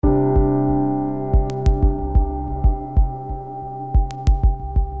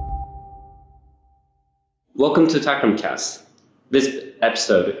Welcome to Takramcast. This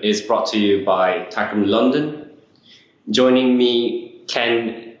episode is brought to you by Takram London. Joining me,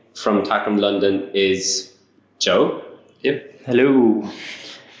 Ken from Takram London, is Joe. Yep. Hello.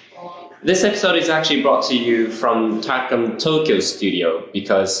 This episode is actually brought to you from Takram Tokyo studio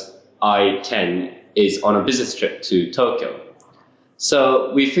because Ken, is on a business trip to Tokyo.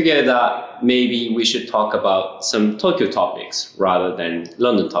 So we figured that maybe we should talk about some Tokyo topics rather than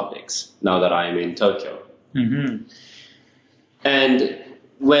London topics now that I'm in Tokyo. Mm-hmm. And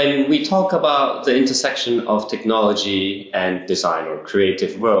when we talk about the intersection of technology and design or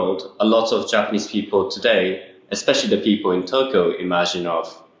creative world, a lot of Japanese people today, especially the people in Tokyo, imagine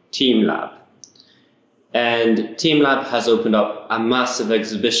of teamLab. And teamLab has opened up a massive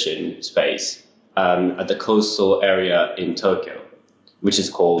exhibition space at the coastal area in Tokyo, which is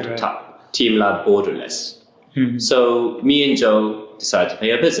called teamLab Borderless. Mm-hmm. So me and Joe decided to pay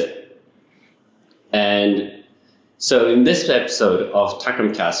a visit. And so in this episode of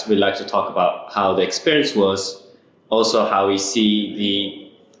Takramcast, we'd like to talk about how the experience was, also how we see the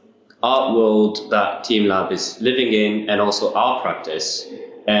art world that teamLab is living in, and also our practice.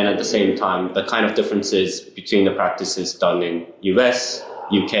 And at the same time, the kind of differences between the practices done in US,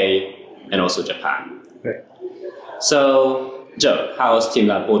 UK, and also Japan. Right. So, Joe, how was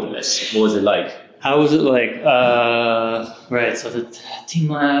teamLab Borderless? What was it like? How was it like? Right. So the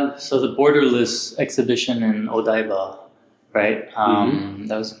teamLab, the Borderless exhibition in Odaiba, right?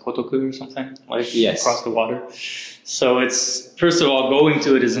 That was in Kotoku or something, like Yes. across the water. So it's, first of all, going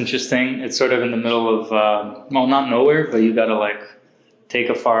to it is interesting. It's sort of in the middle of, well, not nowhere, but you gotta like take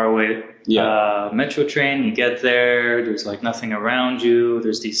a faraway metro train. You get there. There's like nothing around you.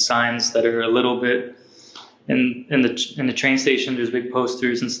 There's these signs that are a little bit in the train station. There's big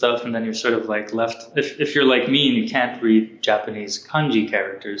posters and stuff, and then you're sort of like left. If you're like me and you can't read Japanese kanji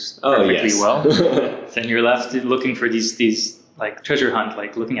characters perfectly well, then you're left looking for these like treasure hunt,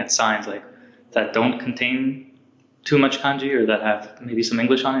 like looking at signs like that don't contain too much kanji or that have maybe some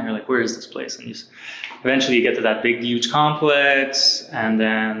English on it. And you're like, where is this place? And eventually you get to that big, huge complex, and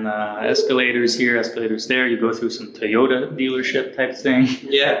then escalators here, escalators there. You go through some Toyota dealership type thing.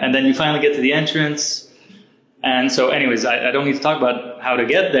 Yeah. And then you finally get to the entrance. And so anyways, I don't need to talk about how to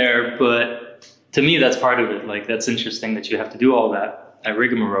get there, but to me, that's part of it. Like, that's interesting that you have to do all that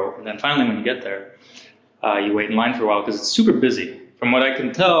rigmarole. And then finally, when you get there, you wait in line for a while because it's super busy. From what I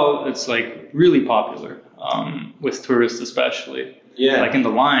can tell, it's like really popular with tourists especially. Yeah. Like in the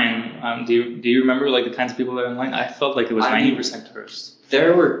line, do you remember like the kinds of people that are in line? I felt like it was 90% tourists.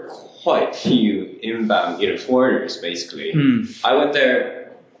 There were quite few inbound, foreigners basically. I went there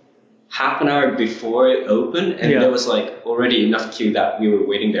half an hour before it opened, and there was like already enough queue that we were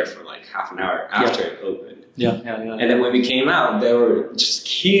waiting there for like half an hour after it opened. Yeah. And then when we came out, there were just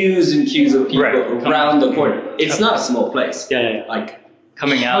queues and queues of people around the corner. It's not a small place. Yeah. Like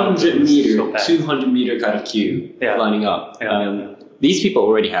coming out, 100 meter, 200 meter kind of queue lining up. These people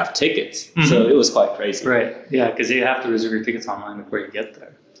already have tickets, so it was quite crazy. Right. Yeah, because you have to reserve your tickets online before you get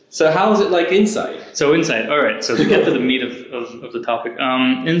there. So how was it like inside? So inside, all right. So to get to the meat of the topic,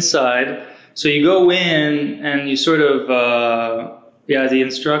 inside. So you go in and you sort of, the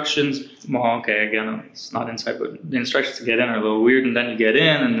instructions. Well, okay, again, it's not inside, but the instructions to get in are a little weird. And then you get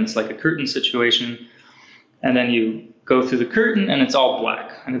in, and it's like a curtain situation, and then you go through the curtain, and it's all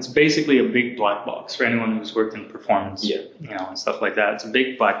black, and it's basically a big black box for anyone who's worked in performance, and stuff like that. It's a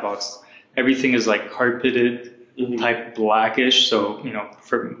big black box. Everything is like carpeted. Type blackish, so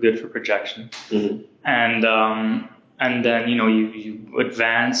good for projection. And then you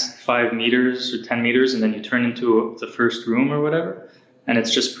advance 5 meters or 10 meters, and then you turn into the first room or whatever, and it's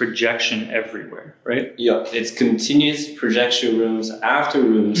just projection everywhere, right? Yeah, it's continuous projection rooms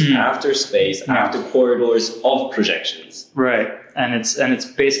after space, after corridors of projections. Right, and it's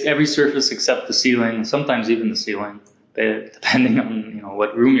basically every surface except the ceiling, sometimes even the ceiling, depending on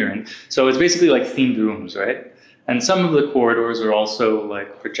what room you're in. So it's basically like themed rooms, right? And some of the corridors are also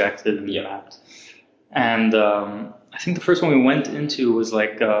like projected and mapped. And I think the first one we went into was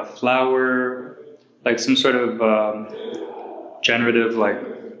like a flower, like some sort of generative, like,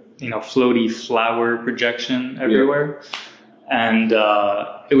 floaty flower projection everywhere. And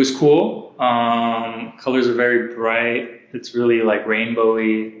it was cool. Colors are very bright. It's really like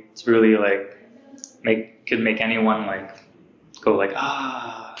rainbowy. It's really like could make anyone like go like,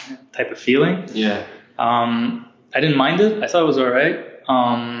 type of feeling. Yeah. I didn't mind it. I thought it was all right.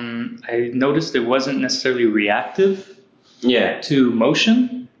 I noticed it wasn't necessarily reactive to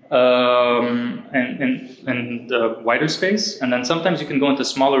motion. and the wider space. And then sometimes you can go into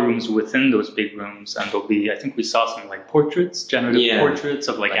smaller rooms within those big rooms, and there'll be, I think we saw some like portraits, generative portraits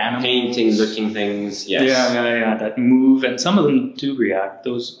of like animals. Painting looking things, yes. Yeah, that move, and some of them do react.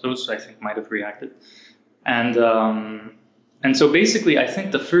 Those I think might have reacted. And so basically, I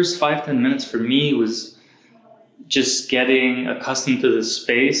think the first 5-10 minutes for me was just getting accustomed to the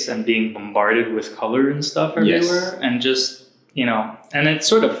space and being bombarded with color and stuff everywhere, and just, you know, and it's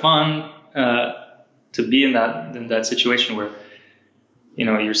sort of fun to be in that situation where, you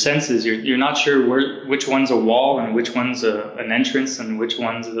know, your senses, you're not sure which one's a wall and which one's an entrance and which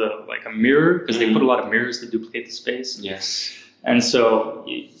one's like a mirror, because they put a lot of mirrors to duplicate the space. Yes. And so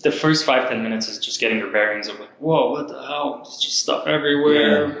the first 5-10 minutes is just getting your bearings of like, whoa, what the hell? There's just stuff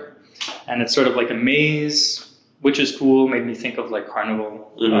everywhere. Yeah. And it's sort of like a maze, which is cool. Made me think of like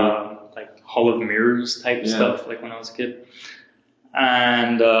Carnival, like Hall of Mirrors type stuff, like when I was a kid.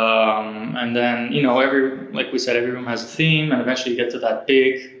 And then, you know, like we said, every room has a theme, and eventually you get to that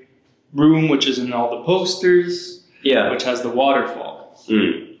big room, which is in all the posters, which has the waterfall,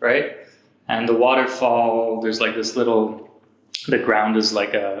 right? And the waterfall, there's like this the ground is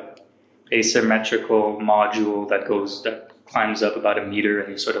like a asymmetrical module that climbs up about 1 meter,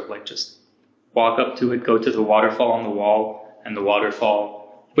 and you sort of like just walk up to it, go to the waterfall on the wall, and the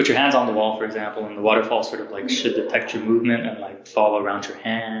waterfall, put your hands on the wall, for example, and the waterfall sort of like should detect your movement and like fall around your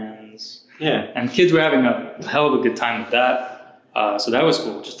hands. Yeah. And kids were having a hell of a good time with that. So that was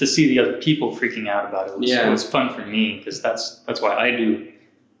cool, just to see the other people freaking out about it. It was fun for me, because that's why I do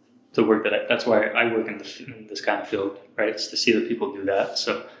the work that's why I work in this kind of field, right? It's to see the people do that.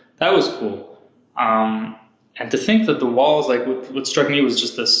 So that was cool. And to think that the walls, like what struck me was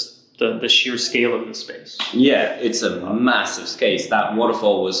just the sheer scale of the space. Yeah, it's a massive space. That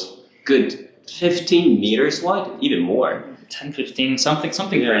waterfall was good 15 meters wide, even more. 10, 15, something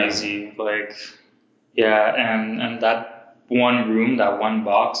crazy. Like, and that one room, that one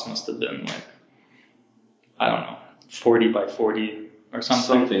box must have been like, I don't know, 40 by 40 or something.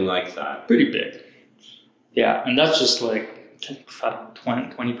 Something like that. Pretty big. Yeah, and that's just like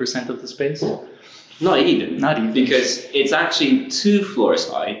 20% of the space. Not even. Because it's actually 2 floors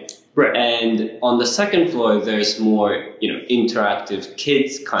high. Right. And on the second floor, there's more, you know, interactive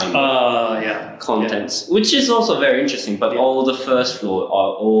kids kind of contents, which is also very interesting. But all the first floor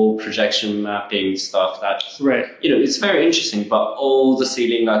are all projection mapping stuff. That's right. You know, it's very interesting. But all the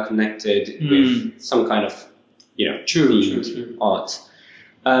ceiling are connected with some kind of, you know, true art.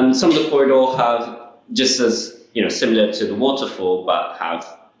 Some of the corridors have, just as, you know, similar to the waterfall, but have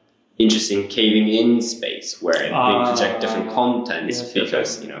interesting caving in space where they project different contents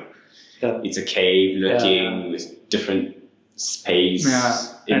because, you know, it's a cave looking with different space,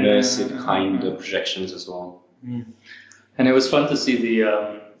 immersive kind of projections as well. And it was fun to see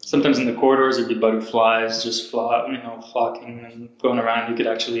sometimes in the corridors there'd be butterflies just flocking and going around. You could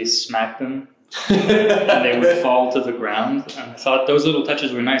actually smack them and they would fall to the ground. And I thought those little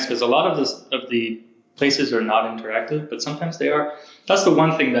touches were nice, because a lot of the places are not interactive, but sometimes they are. That's the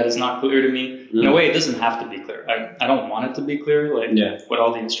one thing that is not clear to me. In a way, it doesn't have to be clear. I don't want it to be clear, like what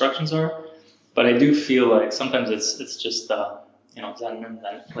all the instructions are. But I do feel like sometimes it's just like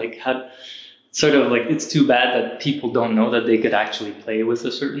sort of like it's too bad that people don't know that they could actually play with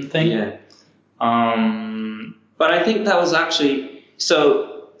a certain thing. Yeah. But I think that was actually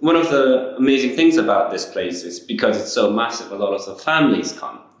one of the amazing things about this place is because it's so massive, a lot of the families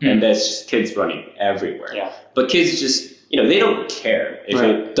come and there's just kids running everywhere. Yeah. But kids just, you know, they don't care if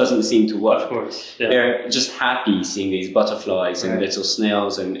it doesn't seem to work. Of course. Yeah. They're just happy seeing these butterflies and little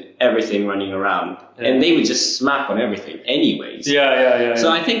snails and everything running around. Yeah. And they would just smack on everything anyways. Yeah.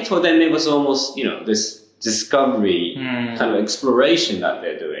 So I think for them it was almost, you know, this discovery kind of exploration that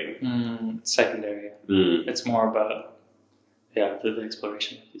they're doing. Secondary. It's more about the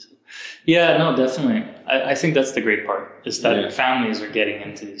exploration, like you said. Yeah, no, definitely. I think that's the great part, is that families are getting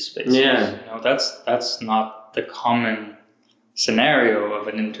into these spaces. Yeah. You know, that's not the common scenario of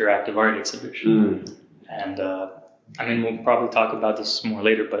an interactive art exhibition. And I mean, we'll probably talk about this more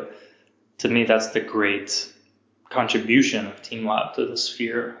later, but to me, that's the great contribution of TeamLab to the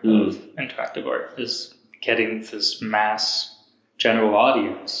sphere of interactive art, is getting this mass general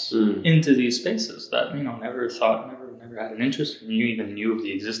audience into these spaces that, you know, never had an interest, and you even knew of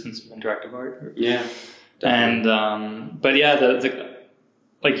the existence of interactive art. Yeah. Definitely. And but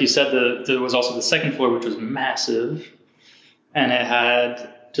like you said, there was also the second floor, which was massive, and it had,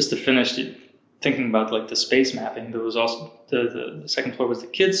 just to finish thinking about like the space mapping, there was also the second floor was the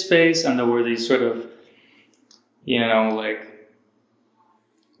kids' space, and there were these sort of, you know, like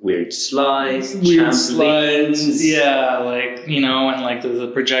weird slides, weird trampolines. slides. Yeah, like, you know, and like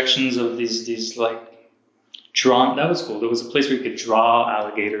the projections of these like drawn. That was cool. There was a place where you could draw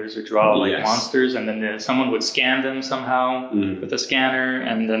alligators or draw like Yes. monsters, and then someone would scan them somehow with a scanner,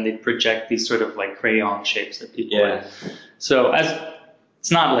 and then they'd project these sort of like crayon shapes that people. Yeah. So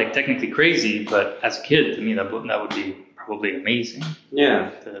it's not like technically crazy, but as a kid, to me that would be probably amazing.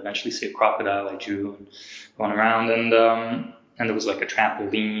 Yeah. To eventually see a crocodile I drew and going around, and there was like a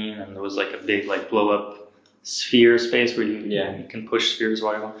trampoline, and there was like a big like blow up sphere space where you can push spheres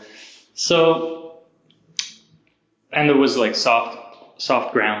while you're. So. And there was like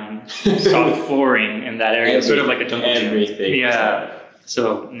soft ground, soft flooring in that area, sort of like a jungle gym. Everything. Yeah.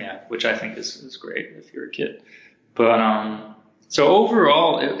 So yeah, which I think is great if you're a kid. But so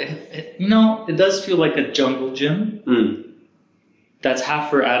overall, it does feel like a jungle gym. That's half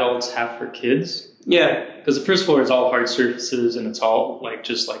for adults, half for kids. Yeah. Because the first floor is all hard surfaces, and it's all like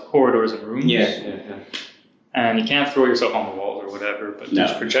just like corridors and rooms. Yeah. And you can't throw yourself on the walls or whatever, but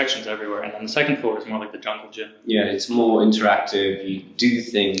there's projections everywhere. And then the second floor is more like the jungle gym. Yeah, it's more interactive. You do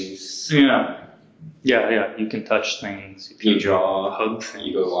things. Yeah. You can touch things. You draw. Hug things.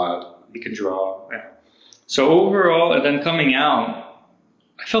 You go wild. You can draw. Yeah. So overall, and then coming out,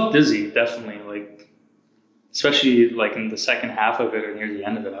 I felt dizzy, definitely. Like, especially like in the second half of it or near the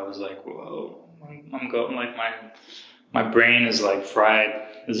end of it, I was like, whoa, I'm going like my brain is like fried.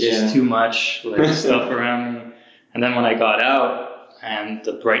 There's just too much like stuff around me. And then when I got out and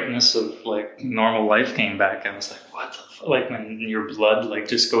the brightness of like normal life came back, I was like, what the fuck? Like when your blood like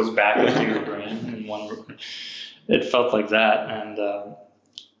just goes back into your brain in one. It felt like that, and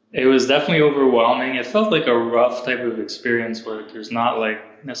it was definitely overwhelming. It felt like a rough type of experience where there's not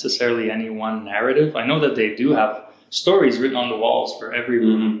like necessarily any one narrative. I know that they do have stories written on the walls for every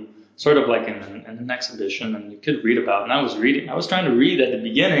room. Sort of like in an exhibition, and you could read about. And I was trying to read at the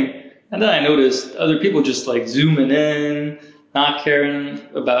beginning, and then I noticed other people just like zooming in, not caring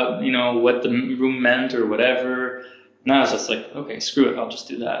about what the room meant or whatever. And I was just like, okay, screw it, I'll just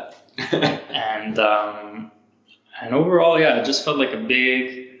do that. and overall, it just felt like a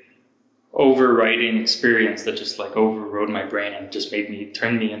big overwriting experience that just like overrode my brain and just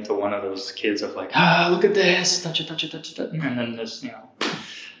turned me into one of those kids of like, look at this, touch it, and then this,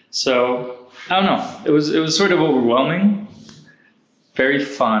 So I don't know. It was sort of overwhelming, very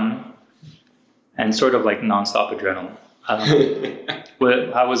fun, and sort of like nonstop adrenaline. I don't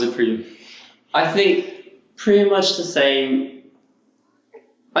know. How was it for you? I think pretty much the same.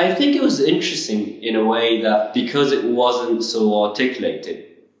 I think it was interesting in a way that because it wasn't so articulated,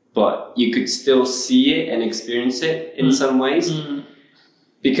 but you could still see it and experience it in some ways.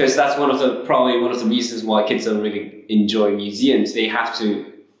 Because that's probably one of the reasons why kids don't really enjoy museums. They have to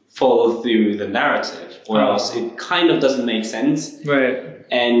follow through the narrative, or else it kind of doesn't make sense. Right.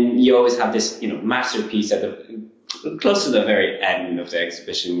 And you always have this, masterpiece close to the very end of the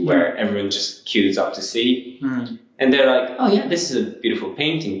exhibition where everyone just queues up to see. And they're like, oh yeah, this is a beautiful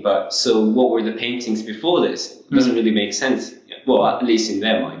painting, but so what were the paintings before this? It doesn't really make sense. Well, at least in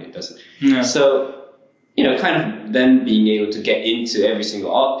their mind, it doesn't. Yeah. So, kind of them being able to get into every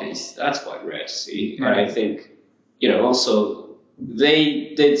single art piece, that's quite rare to see. Right. And I think, also,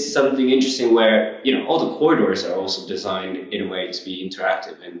 they did something interesting where, all the corridors are also designed in a way to be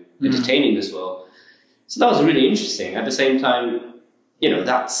interactive and entertaining as well. So that was really interesting. At the same time,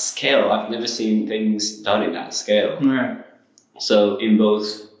 that scale, I've never seen things done in that scale. Right. So in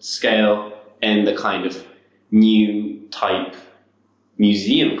both scale and the kind of new type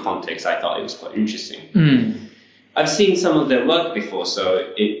museum context, I thought it was quite interesting. I've seen some of their work before,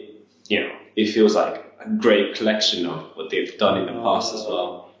 so it feels like a great collection of what they've done in the past as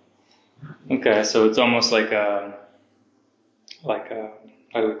well. Okay, so it's almost like a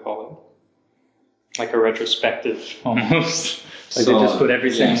how do we call it? Like a retrospective almost. Like they just put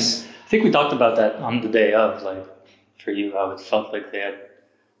everything. Yes. I think we talked about that on the day of, like for you, how it felt like they had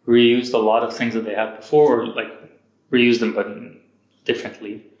reused a lot of things that they had before, or like reused them but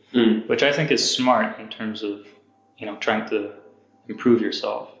differently, which I think is smart in terms of trying to improve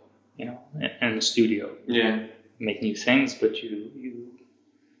yourself. In the studio, make new things, but you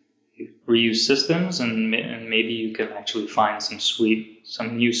reuse systems, and maybe you can actually find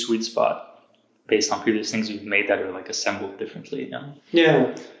some new sweet spot based on previous things you've made that are like assembled differently.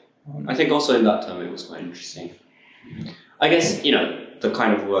 Yeah, I think also in that time it was quite interesting. I guess the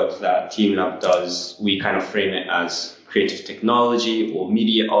kind of work that TeamLab does, we kind of frame it as creative technology or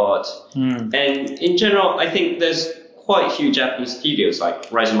media art, and in general, I think there's quite a few Japanese studios, like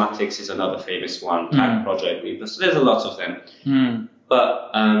Rhizomatics is another famous one, Tag Project, so there's a lot of them.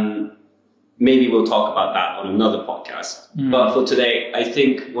 But maybe we'll talk about that on another podcast. But for today, I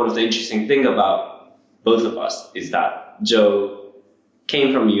think one of the interesting things about both of us is that Joe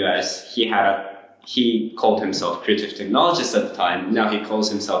came from the US. He called himself creative technologist at the time. Now he calls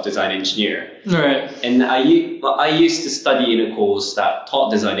himself design engineer. Right. And I used to study in a course that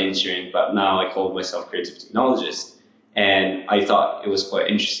taught design engineering, but now I call myself creative technologist. And I thought it was quite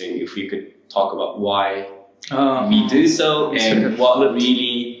interesting if we could talk about why we do so and what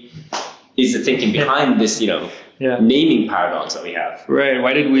really is the thinking behind this, naming paradox that we have. Right.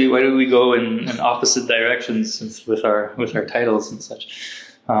 Why did we go in opposite directions with our titles and such?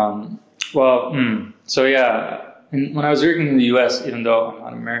 So yeah, when I was working in the U.S., even though I'm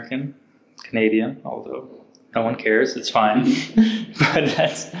not American, Canadian, although no one cares, it's fine. But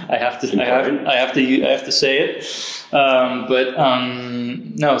I have to say it.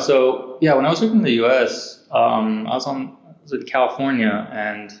 No. So yeah, when I was working in the U.S., I was in California,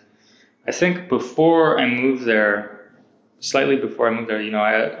 and I think slightly before I moved there,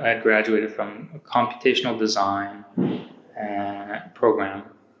 I had graduated from a computational design program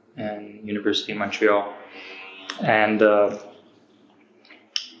in University of Montreal. And, the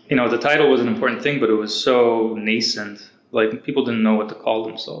title was an important thing, but it was so nascent. Like, people didn't know what to call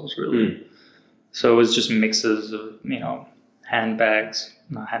themselves, really. So it was just mixes of, handbags,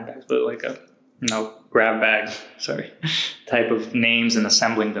 not handbags, but like grab bag, type of names and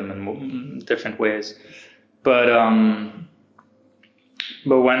assembling them in different ways. But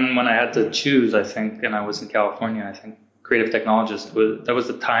when I had to choose, I think, and I was in California, I think creative technologist was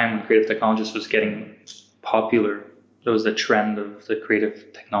the time when creative technologist was getting popular. There was the trend of the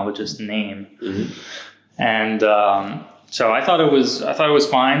creative technologist name. And so I thought it was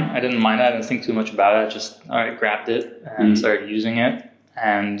fine. I didn't mind it. I didn't think too much about it. I just grabbed it and started using it.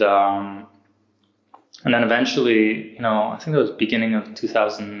 And then eventually, I think it was beginning of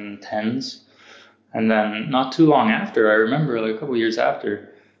 2010s. And then not too long after, I remember like a couple of years after,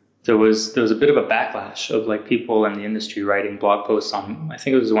 there was a bit of a backlash of like people in the industry writing blog posts on, I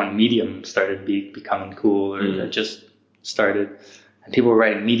think it was when Medium started becoming cool, or it just started, and people were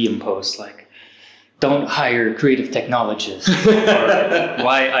writing Medium posts like, don't hire creative technologists, or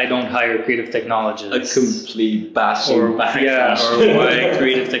why I don't hire creative technologists. A complete bashing. Or why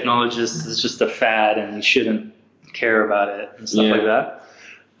creative technologists is just a fad and you shouldn't care about it and stuff like that.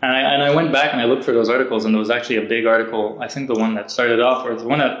 And I went back and I looked for those articles, and there was actually a big article. I think the one that started off, or the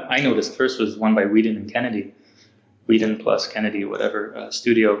one that I noticed first, was one by Whedon and Kennedy, Whedon plus Kennedy, whatever,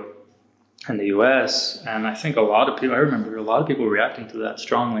 studio in the US. And I think I remember a lot of people reacting to that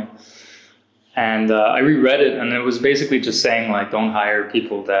strongly. And I reread it, and it was basically just saying, like, don't hire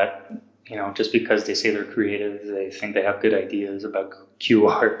people that, just because they say they're creative, they think they have good ideas about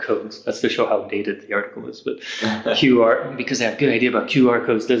QR codes. That's to show how dated the article is. But because they have good idea about QR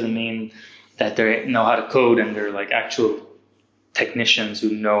codes doesn't mean that they know how to code, and they're like actual technicians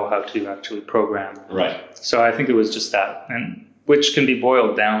who know how to actually program. Right. So I think it was just that, and which can be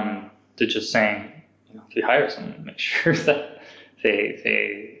boiled down to just saying, if you hire someone, make sure that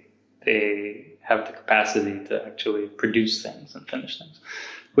they have the capacity to actually produce things and finish things,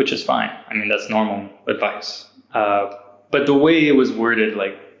 which is fine. I mean, that's normal advice. But the way it was worded,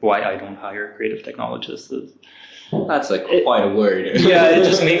 like, why I don't hire creative technologists, that's like quite a word. Yeah, it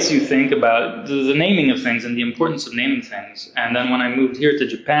just makes you think about the naming of things and the importance of naming things. And then when I moved here to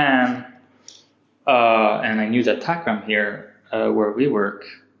Japan, and I knew that Takram here, where we work,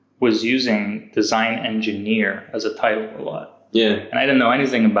 was using design engineer as a title a lot. Yeah. And I didn't know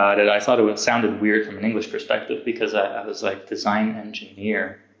anything about it. I thought it sounded weird from an English perspective, because I was like, design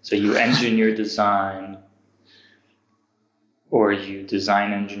engineer. So you engineer design, or you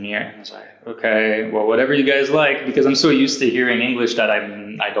design engineer. And I was like, okay, well, whatever you guys like, because I'm so used to hearing English that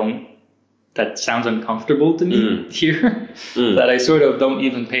that sounds uncomfortable to me here, that I sort of don't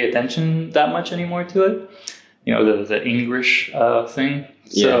even pay attention that much anymore to it. The English thing.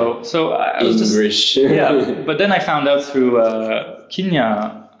 So I was English. Yeah. But then I found out through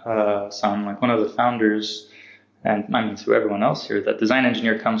Kinya-san, like one of the founders, and I mean through everyone else here, that design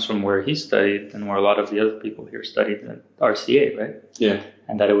engineer comes from where he studied and where a lot of the other people here studied at RCA, right? Yeah.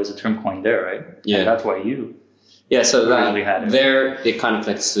 And that it was a term coined there, right? Yeah. And that's why you. Yeah, so that had it. There it kind of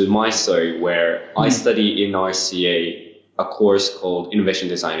connects to my story, where I study in RCA a course called Innovation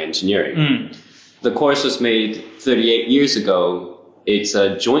Design Engineering. The course was made 38 years ago. It's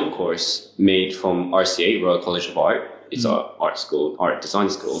a joint course made from RCA, Royal College of Art. It's an art school, art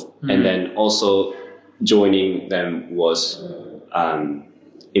design school. And then also joining them was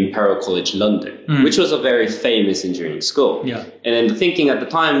Imperial College London, which was a very famous engineering school. Yeah. And then the thinking at the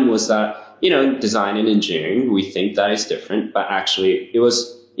time was that, design and engineering, we think that is different, but actually it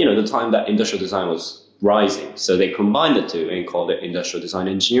was, the time that industrial design was rising. So they combined the two and called it Industrial Design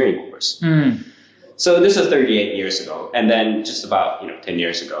Engineering course. So this was 38 years ago. And then just about 10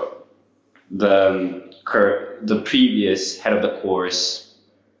 years ago, the previous head of the course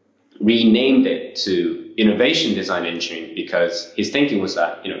renamed it to Innovation Design Engineering, because his thinking was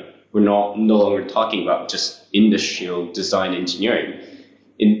that we're no longer talking about just industrial design engineering.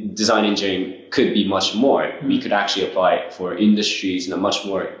 Design engineering could be much more. We could actually apply it for industries in a much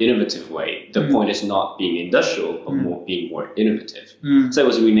more innovative way. The point is not being industrial, but being more innovative. So it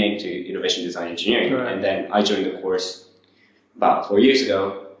was renamed to Innovation Design Engineering. Right. And then I joined the course about 4 years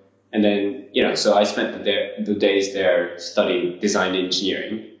ago. And then, so I spent the days there studying design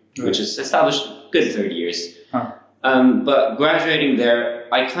engineering, which is established good 30 years. But graduating there,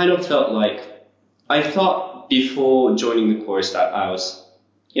 I kind of felt like, I thought before joining the course that I was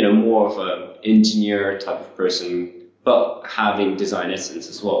more of an engineer type of person, but having design essence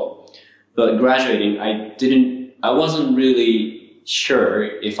as well. But graduating, I wasn't really sure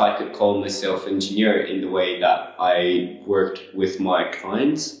if I could call myself engineer in the way that I worked with my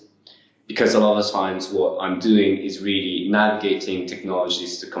clients, because a lot of times what I'm doing is really navigating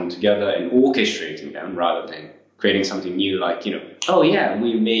technologies to come together and orchestrating them rather than creating something new, like, oh yeah,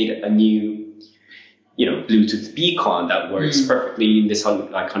 we made a new Bluetooth beacon that works perfectly in this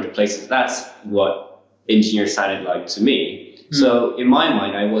 100 places. That's what engineers sounded like to me. So in my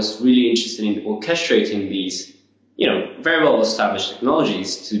mind, I was really interested in orchestrating these, very well established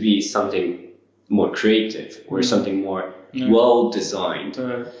technologies to be something more creative or something more well designed.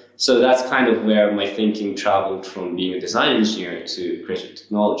 So that's kind of where my thinking traveled from being a design engineer to creative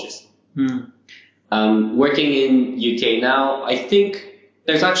technologist. Working in UK now, I think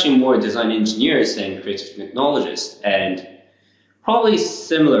there's actually more design engineers than creative technologists, and probably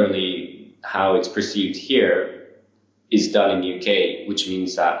similarly how it's perceived here is done in the UK, which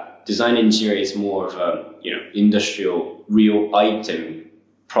means that design engineer is more of a industrial, real item,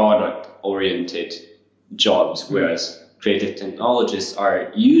 product oriented jobs, whereas creative technologists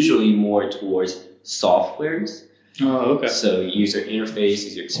are usually more towards softwares. Oh, okay. So user interface,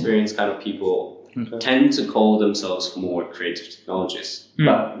 user experience kind of people tend to call themselves more creative technologists.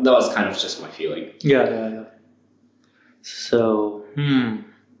 But that was kind of just my feeling. Yeah. So,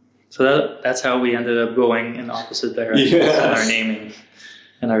 that's how we ended up going in opposite directions in our naming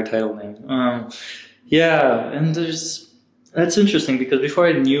and our title name. And that's interesting, because before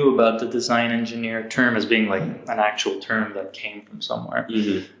I knew about the design engineer term as being like an actual term that came from somewhere,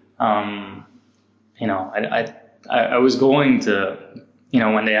 I was going to,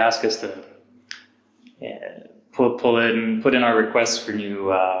 when they ask us to put in our requests for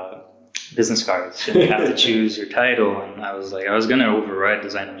new business cards, and you have to choose your title, and I was going to override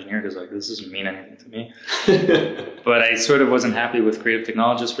design engineer because this doesn't mean anything to me. But I sort of wasn't happy with creative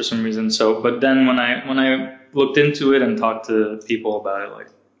technologist for some reason. So, but then when I looked into it and talked to people about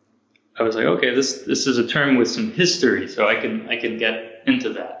it, I was like, okay, this is a term with some history, so I could get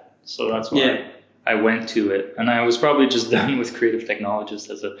into that. So that's why I went to it, and I was probably just done with creative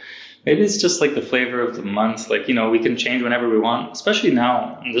technologist maybe it's just like the flavor of the month. We can change whenever we want, especially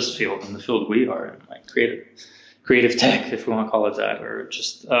now in this field, in the field we are in, like creative tech, if we want to call it that, or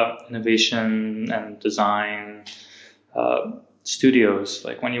just innovation and design studios.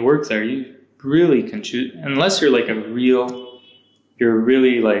 Like when you work there, you really can choose, unless you're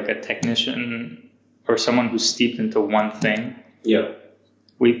really like a technician or someone who's steeped into one thing. Yeah.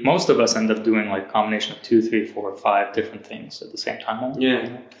 Most of us end up doing like a combination of 2, 3, 4, 5 different things at the same time.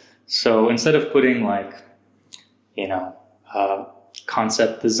 Yeah. So instead of putting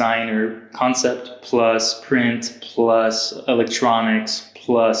concept designer, concept plus print plus electronics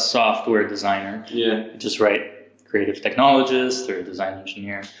plus software designer, just write creative technologist or design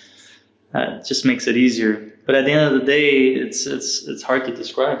engineer. It just makes it easier. But at the end of the day, it's hard to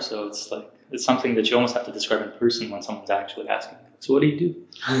describe. So it's something that you almost have to describe in person when someone's actually asking. So what do you do?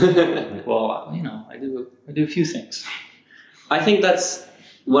 I do a few things. I think that's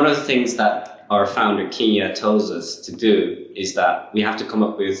one of the things that our founder Kenya tells us to do, is that we have to come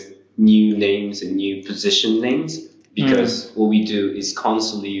up with new names and new position names, because what we do is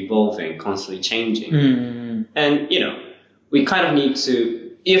constantly evolving, constantly changing. And, we kind of need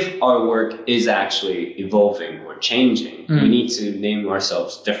to, if our work is actually evolving or changing, we need to name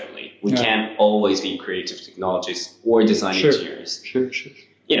ourselves differently. We can't always be creative technologists or design engineers. Sure.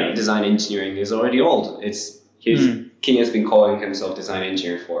 Design engineering is already old. Kenya's been calling himself design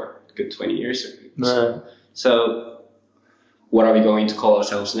engineer for a good 20 years. So what are we going to call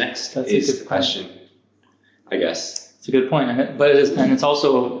ourselves next? Is the question, I guess. It's a good point. But it's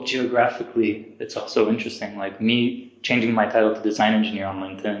also geographically, it's also interesting. Like me changing my title to design engineer on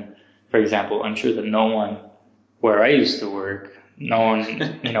LinkedIn, for example, I'm sure that no one where I used to work, no one,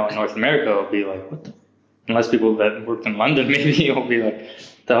 in North America will be like, what the? Unless people that worked in London, maybe will be like,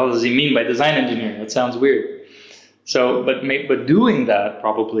 what the hell does he mean by design engineer? That sounds weird. So, but doing that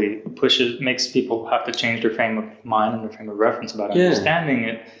probably makes people have to change their frame of mind and their frame of reference about understanding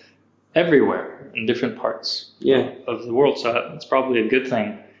it everywhere in different parts of the world. So it's probably a good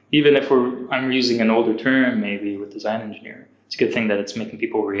thing. Even if I'm using an older term maybe with design engineer, it's a good thing that it's making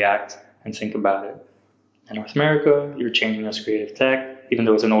people react and think about it. In North America, you're changing as creative tech, even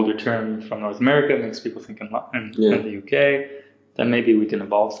though it's an older term from North America, it makes people think in the UK, then maybe we can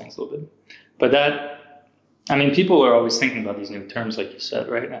evolve things a little bit. But people are always thinking about these new terms, like you said,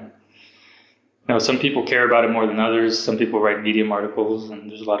 right? And some people care about it more than others. Some people write Medium articles, and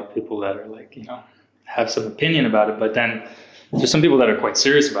there's a lot of people that are like, have some opinion about it. But then there's some people that are quite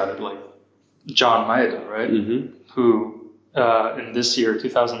serious about it, like John Maeda, right? Mm-hmm. Who in this year,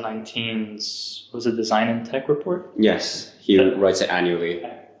 2019's, was it Design and Tech report? Yes, he writes it annually.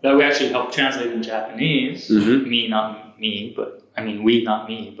 That we actually helped translate in Japanese. Mm-hmm. We, not me, but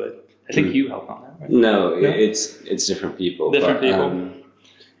I think you helped on that, right? No, it's different people. Different people.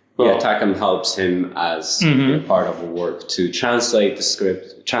 Takam helps him as part of the work to translate the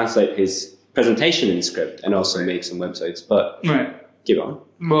script, translate his presentation in script, and also make some websites. But keep on.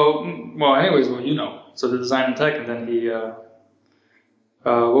 Well, anyways, so the Design and Tech, and then the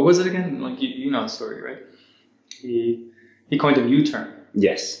what was it again? Like you know the story, right? He coined a new term.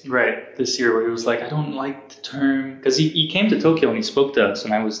 Yes. Right. This year, where he was like, I don't like the term, because he came to Tokyo and he spoke to us,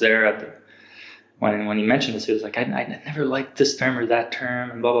 and I was there when he mentioned this. He was like, I never liked this term or that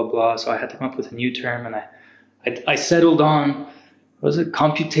term, and blah blah blah. So I had to come up with a new term, and I settled on, was it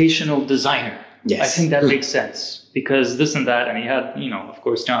computational designer? Yes. I think that makes sense because this and that, and he had, of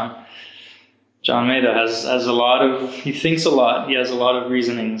course, John Maeda has a lot of, he thinks a lot, he has a lot of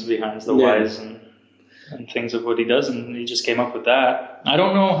reasonings behind the whys and things of what he does, and he just came up with that. I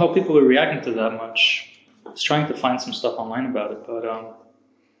don't know how people are reacting to that much. I was trying to find some stuff online about it, but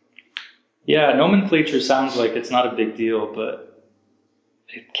nomenclature sounds like it's not a big deal, but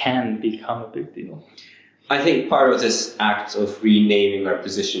it can become a big deal. I think part of this act of renaming our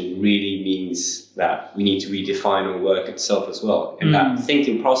position really means that we need to redefine our work itself as well. And that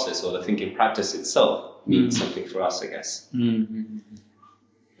thinking process or the thinking practice itself means something for us, I guess. Mm-hmm.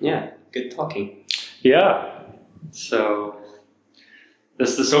 Yeah, good talking. Yeah. So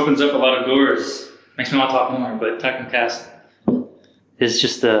this opens up a lot of doors. Makes me want to talk more, but TechnoCast is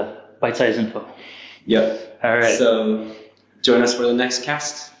just a bite-sized info. Yep. All right. So join us for the next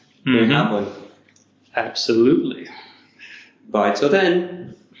cast. We'll have one. Absolutely. Bye till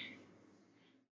then.